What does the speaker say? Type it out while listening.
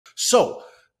So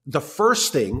the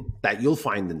first thing that you'll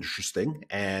find interesting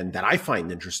and that I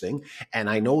find interesting, and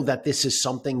I know that this is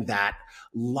something that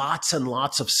lots and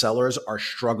lots of sellers are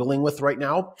struggling with right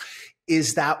now,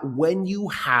 is that when you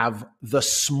have the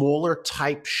smaller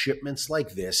type shipments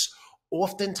like this,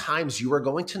 oftentimes you are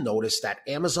going to notice that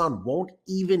Amazon won't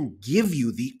even give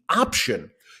you the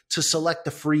option to select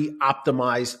the free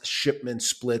optimized shipment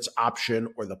splits option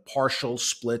or the partial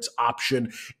splits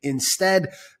option.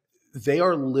 Instead, they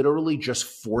are literally just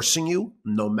forcing you,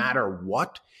 no matter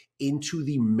what, into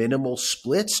the minimal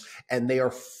splits, and they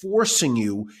are forcing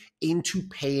you into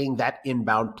paying that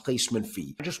inbound placement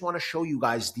fee. I just want to show you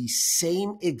guys the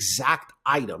same exact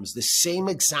items, the same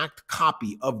exact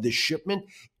copy of the shipment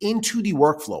into the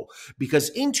workflow, because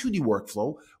into the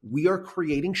workflow, we are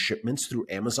creating shipments through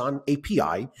Amazon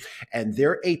API, and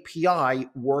their API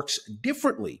works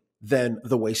differently than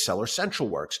the way Seller Central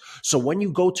works. So when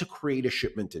you go to create a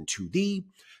shipment in 2D,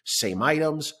 same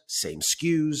items, same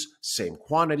SKUs, same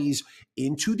quantities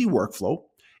into the workflow,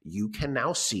 you can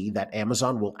now see that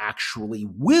Amazon will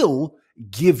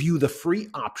give you the free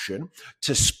option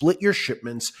to split your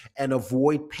shipments and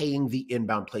avoid paying the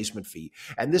inbound placement fee.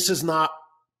 And this is not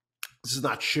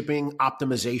shipping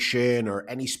optimization or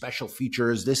any special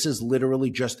features. This is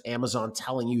literally just Amazon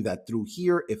telling you that through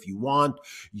here, if you want,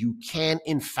 you can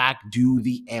in fact do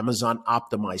the Amazon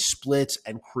optimized splits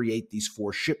and create these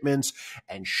 4 shipments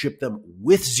and ship them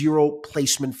with 0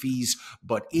 placement fees.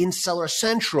 But in Seller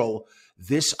Central,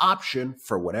 this option,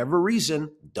 for whatever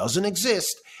reason, doesn't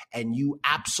exist, and you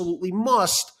absolutely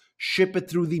must ship it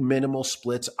through the minimal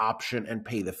splits option and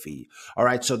pay the fee. All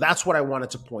right, so that's what I wanted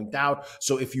to point out.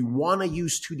 So if you want to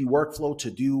use 2D Workflow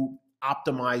to do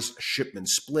optimized shipment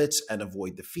splits and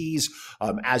avoid the fees,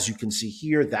 as you can see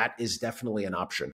here, that is definitely an option.